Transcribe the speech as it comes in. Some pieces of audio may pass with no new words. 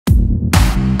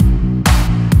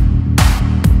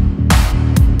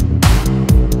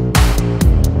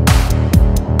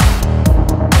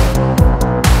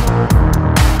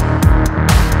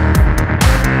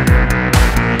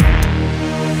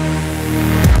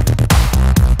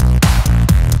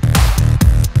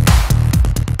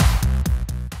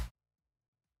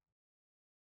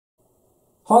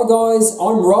Hi guys,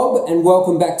 I'm Rob and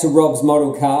welcome back to Rob's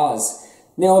Model Cars.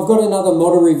 Now I've got another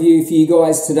model review for you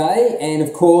guys today, and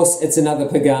of course it's another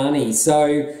Pagani.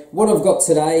 So what I've got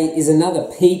today is another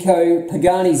Peako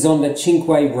Pagani Zonda Cinque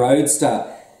Roadster.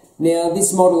 Now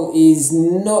this model is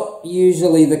not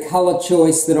usually the colour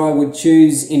choice that I would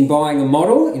choose in buying a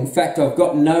model. In fact, I've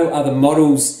got no other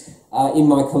models in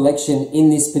my collection in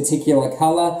this particular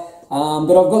colour,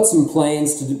 but I've got some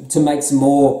plans to make some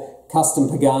more custom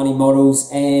Pagani models,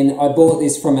 and I bought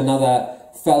this from another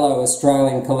fellow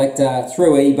Australian collector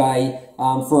through eBay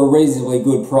for a reasonably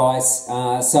good price.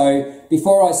 So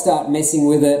before I start messing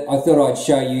with it, I thought I'd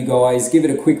show you guys, give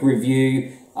it a quick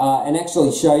review, and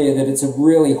actually show you that it's a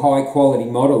really high quality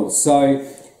model. So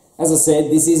as I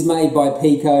said, this is made by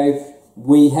Peako.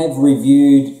 We have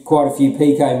reviewed quite a few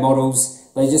Peako models.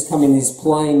 They just come in this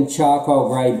plain charcoal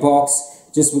grey box,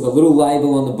 just with a little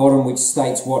label on the bottom which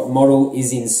states what model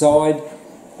is inside.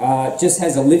 Just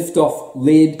has a lift-off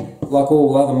lid like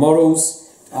all other models,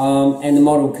 and the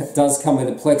model does come with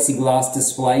a plexiglass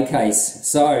display case.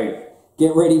 So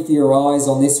get ready for your eyes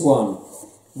on this one.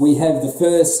 We have the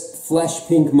first flash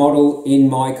pink model in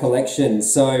my collection.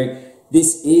 So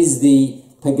this is the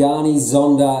Pagani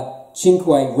Zonda Cinque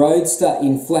Roadster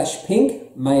in flash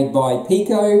pink, made by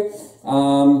Peako.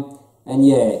 And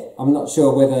yeah, I'm not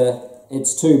sure whether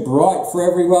it's too bright for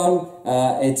everyone.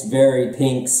 It's very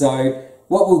pink. So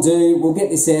what we'll do, we'll get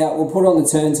this out, we'll put it on the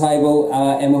turntable,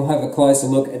 and we'll have a closer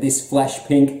look at this flash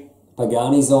pink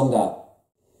Pagani Zonda.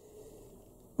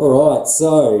 Alright,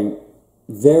 so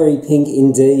very pink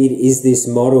indeed is this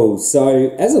model. So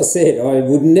as I said, I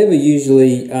would never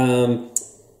usually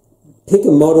pick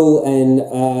a model and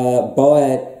buy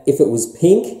it if it was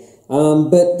pink,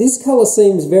 but this colour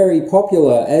seems very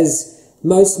popular, as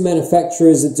most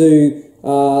manufacturers that do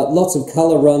lots of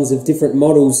colour runs of different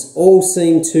models all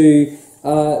seem to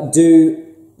do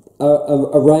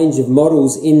a range of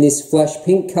models in this flash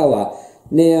pink colour.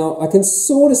 Now I can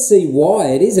sort of see why.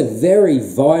 It is a very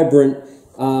vibrant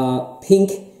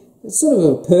pink. It's sort of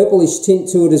a purplish tint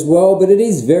to it as well, but it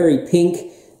is very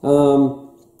pink.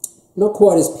 Not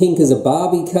quite as pink as a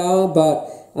Barbie car, but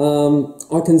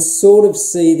I can sort of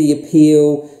see the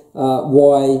appeal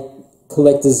why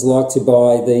collectors like to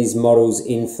buy these models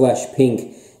in flash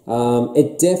pink.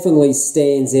 It definitely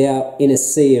stands out in a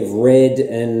sea of red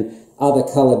and other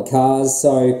coloured cars,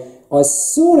 so I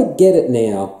sort of get it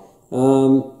now.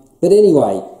 But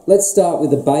anyway, let's start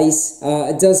with the base.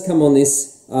 It does come on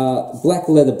this black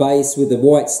leather base with the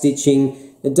white stitching.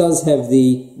 It does have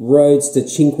the Roadster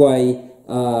Cinque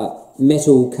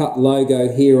metal cut logo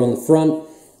here on the front,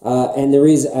 and there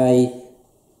is a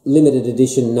limited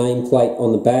edition nameplate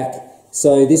on the back.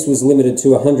 So this was limited to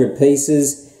 100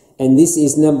 pieces, and this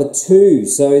is number 2.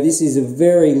 So this is a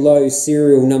very low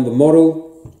serial number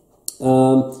model,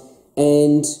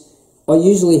 and I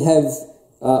usually have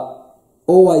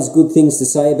always good things to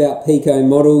say about Peako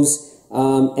models,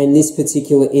 and this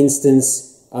particular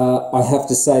instance, I have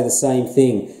to say the same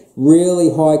thing. Really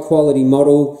high quality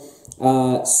model,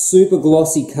 super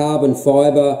glossy carbon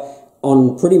fibre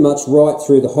on pretty much right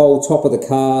through the whole top of the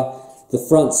car. The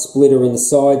front splitter and the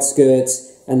side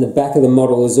skirts and the back of the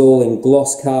model is all in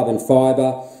gloss carbon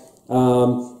fibre,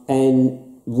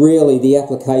 and really the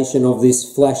application of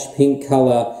this flash pink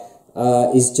colour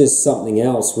is just something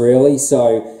else really.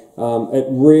 So it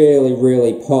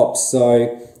really pops.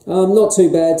 So not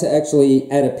too bad to actually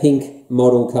add a pink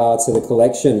model car to the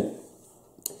collection.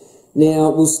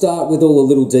 Now we'll start with all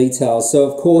the little details. So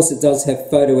of course it does have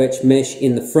photo etch mesh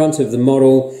in the front of the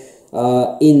model,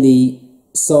 in the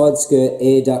side skirt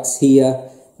air ducts here.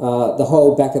 The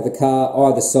whole back of the car,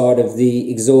 either side of the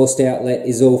exhaust outlet,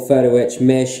 is all photo etch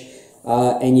mesh,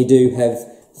 and you do have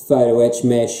photo etch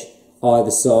mesh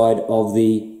either side of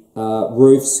the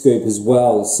roof scoop as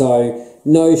well. So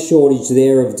no shortage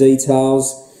there of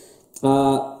details.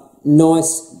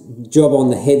 Nice job on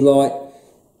the headlight.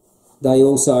 They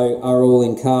also are all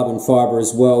in carbon fibre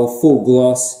as well, full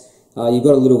gloss. You've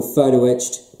got a little photo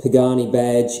etched Pagani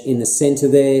badge in the centre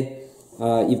there.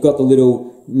 You've got the little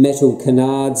metal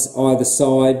canards either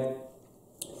side.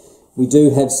 We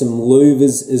do have some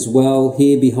louvers as well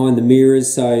here behind the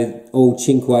mirrors, so all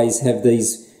Cinques have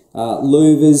these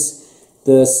louvers.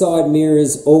 The side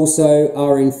mirrors also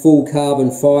are in full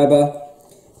carbon fibre.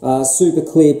 Super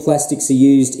clear plastics are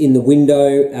used in the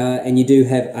window, and you do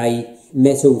have a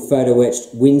metal photo etched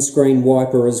windscreen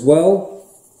wiper as well.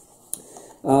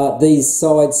 These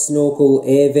side snorkel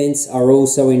air vents are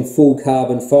also in full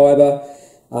carbon fibre,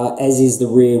 as is the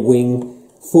rear wing,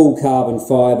 full carbon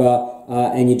fibre,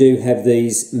 and you do have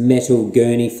these metal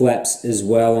gurney flaps as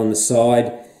well on the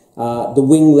side. The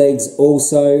wing legs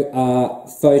also are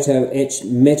photo etched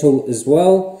metal as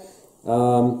well.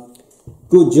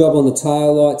 Good job on the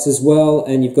tail lights as well,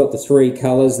 and you've got the three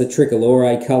colours, the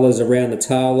tricolore colours around the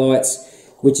tail lights,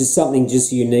 which is something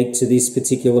just unique to this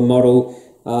particular model.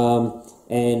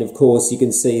 And of course you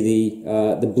can see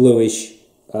the bluish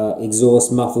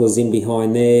exhaust mufflers in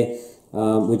behind there,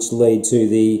 which lead to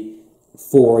the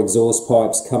 4 exhaust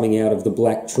pipes coming out of the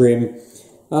black trim.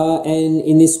 And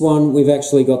in this one we've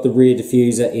actually got the rear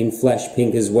diffuser in flash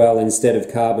pink as well instead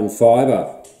of carbon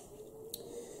fibre.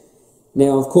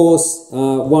 Now, of course,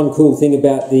 one cool thing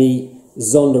about the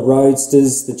Zonda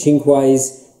Roadsters, the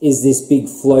Cinques, is this big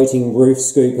floating roof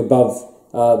scoop above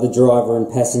the driver and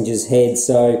passenger's head.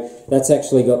 So that's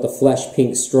actually got the flash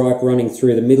pink stripe running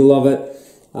through the middle of it,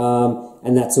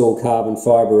 and that's all carbon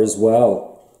fibre as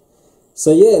well.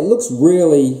 So yeah, it looks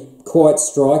really quite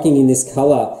striking in this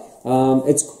colour.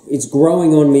 It's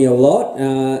growing on me a lot,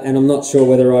 and I'm not sure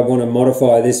whether I want to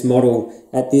modify this model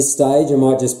at this stage. I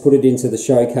might just put it into the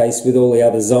showcase with all the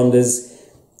other Zondas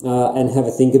and have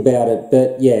a think about it.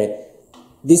 But yeah,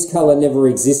 this colour never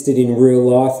existed in real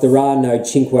life. There are no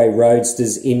Cinque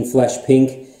Roadsters in flash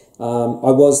pink.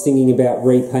 I was thinking about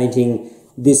repainting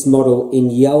this model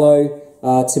in yellow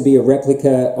to be a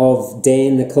replica of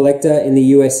Dan the Collector in the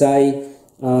USA.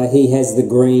 He has the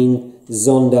green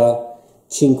Zonda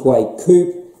Cinque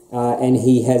Coupe, and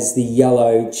he has the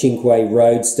yellow Cinque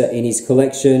Roadster in his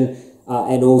collection,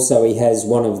 and also he has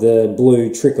one of the blue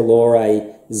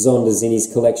tricolore Zondas in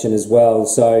his collection as well.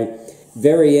 So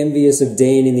very envious of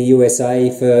Dan in the USA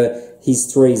for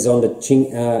his 3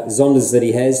 Zondas that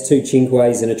he has, 2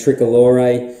 Cinques and a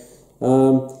tricolore.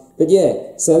 But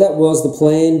yeah, so that was the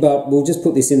plan, but we'll just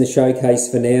put this in the showcase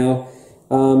for now.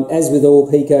 As with all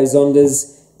Peako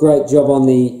Zondas, great job on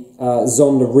the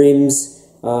Zonda rims.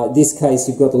 This case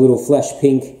you've got the little flash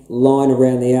pink line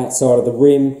around the outside of the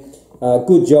rim.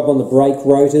 Good job on the brake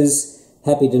rotors.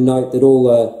 Happy to note that all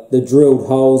the drilled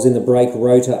holes in the brake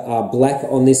rotor are black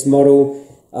on this model,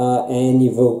 and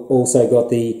you've also got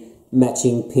the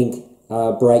matching pink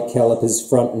brake calipers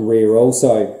front and rear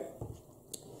also.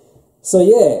 So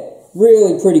yeah,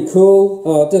 really pretty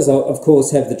cool. It does of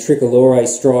course have the tricolore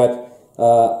stripe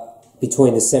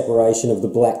between the separation of the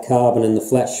black carbon and the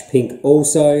flash pink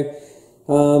also.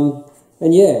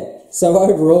 And yeah, so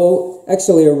overall,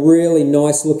 actually a really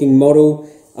nice looking model.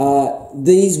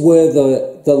 These were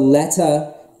the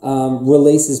latter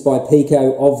releases by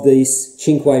Peako of this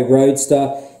Cinque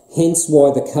Roadster, hence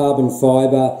why the carbon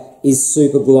fibre is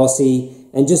super glossy,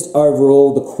 and just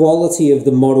overall the quality of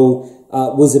the model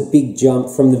was a big jump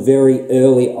from the very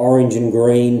early orange and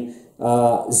green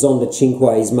Zonda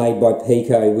Cinques made by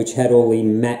Peako, which had all the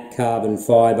matte carbon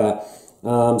fibre.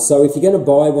 So if you're going to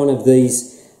buy one of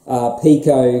these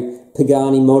Peako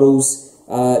Pagani models,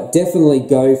 definitely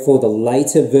go for the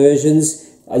later versions.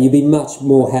 You'll be much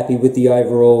more happy with the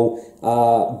overall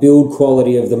build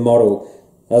quality of the model.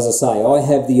 As I say, I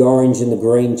have the orange and the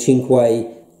green Cinque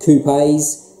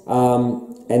Coupes,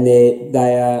 and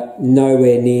they are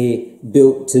nowhere near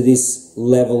built to this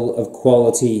level of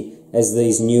quality as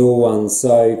these newer ones.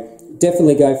 So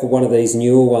definitely go for one of these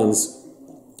newer ones.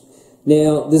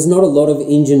 Now, there's not a lot of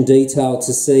engine detail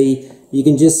to see. You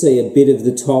can just see a bit of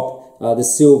the top, the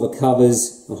silver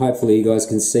covers, hopefully you guys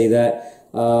can see that,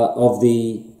 of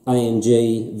the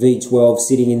AMG V12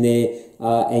 sitting in there,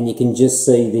 and you can just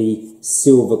see the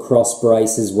silver cross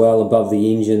brace as well above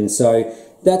the engine. So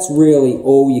that's really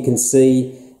all you can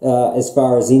see as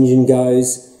far as engine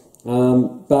goes,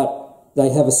 but they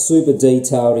have a super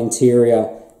detailed interior,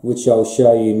 which I'll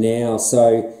show you now.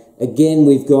 So again,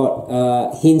 we've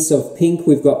got hints of pink.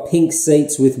 We've got pink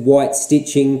seats with white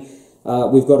stitching.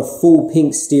 We've got a full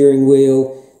pink steering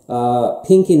wheel,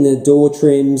 pink in the door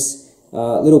trims,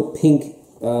 little pink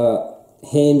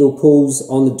handle pulls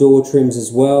on the door trims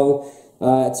as well.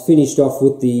 It's finished off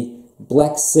with the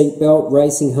black seatbelt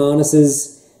racing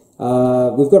harnesses.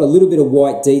 We've got a little bit of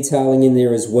white detailing in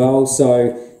there as well.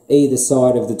 So either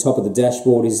side of the top of the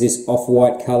dashboard is this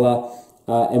off-white colour.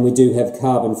 And we do have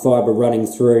carbon fibre running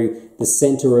through the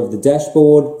centre of the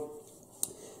dashboard.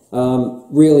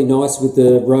 Really nice with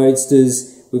the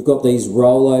Roadsters. We've got these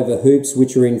rollover hoops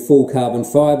which are in full carbon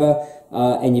fibre,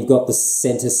 and you've got the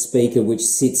centre speaker which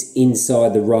sits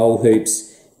inside the roll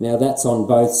hoops. Now that's on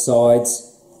both sides.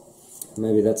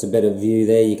 Maybe that's a better view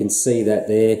there. You can see that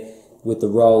there with the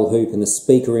roll hoop and the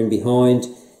speaker in behind.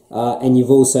 And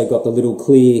you've also got the little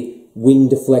clear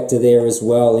wind deflector there as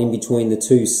well in between the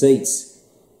two seats.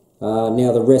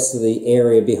 Now the rest of the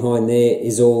area behind there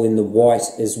is all in the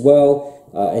white as well,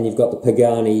 and you've got the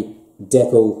Pagani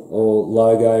decal or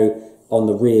logo on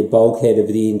the rear bulkhead of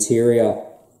the interior.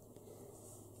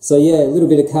 So yeah, a little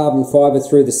bit of carbon fibre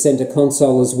through the centre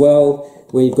console as well,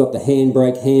 where you've got the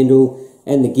handbrake handle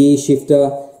and the gear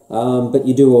shifter, but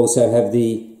you do also have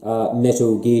the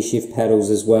metal gear shift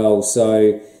paddles as well.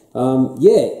 So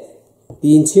yeah,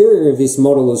 the interior of this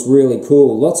model is really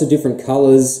cool. Lots of different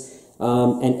colours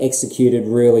and executed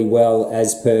really well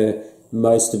as per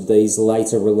most of these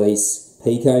later release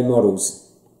Peako models.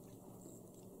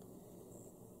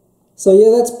 So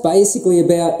yeah, that's basically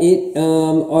about it.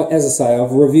 As I say,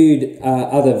 I've reviewed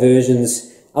other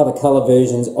colour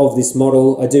versions of this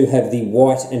model. I do have the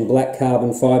white and black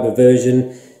carbon fibre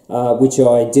version, which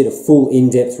I did a full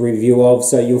in-depth review of.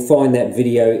 So you'll find that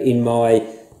video in my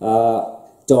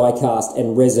die-cast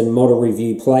and resin model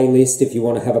review playlist if you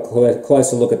want to have a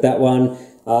closer look at that one.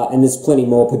 And there's plenty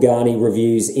more Pagani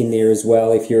reviews in there as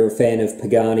well if you're a fan of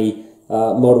Pagani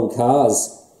model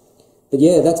cars. But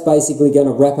yeah, that's basically going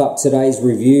to wrap up today's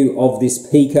review of this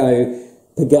Peako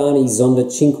Pagani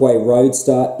Zonda Cinque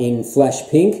Roadster in flash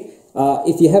pink.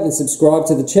 If you haven't subscribed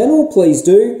to the channel, please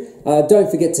do.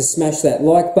 Don't forget to smash that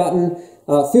like button.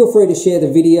 Feel free to share the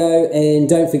video, and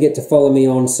don't forget to follow me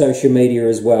on social media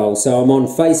as well. So I'm on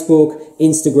Facebook,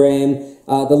 Instagram.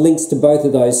 The links to both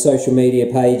of those social media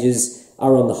pages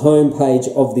are on the home page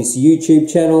of this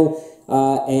YouTube channel.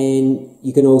 And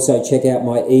you can also check out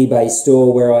my eBay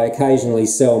store where I occasionally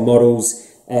sell models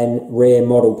and rare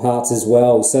model parts as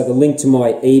well. So the link to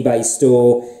my eBay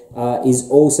store is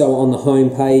also on the home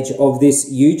page of this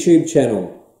YouTube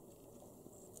channel.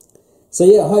 So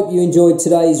yeah, I hope you enjoyed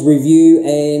today's review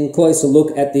and closer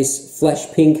look at this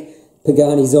flash pink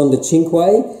Pagani Zonda Cinque.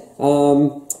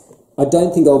 I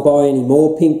don't think I'll buy any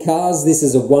more pink cars. This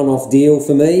is a one-off deal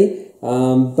for me.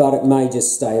 But it may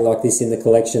just stay like this in the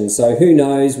collection, so who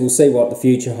knows, we'll see what the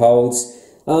future holds.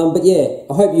 But yeah,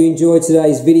 I hope you enjoyed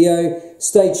today's video.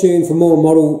 Stay tuned for more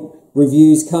model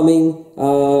reviews coming.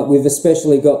 We've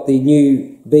especially got the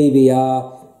new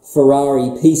BBR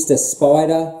Ferrari Pista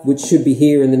Spider, which should be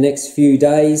here in the next few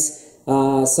days.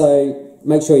 So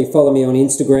make sure you follow me on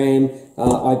Instagram.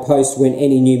 I post when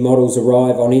any new models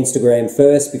arrive on Instagram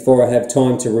first before I have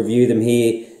time to review them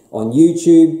here on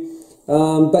YouTube.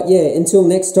 But yeah, until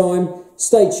next time,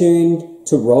 stay tuned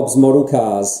to Rob's Model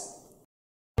Cars.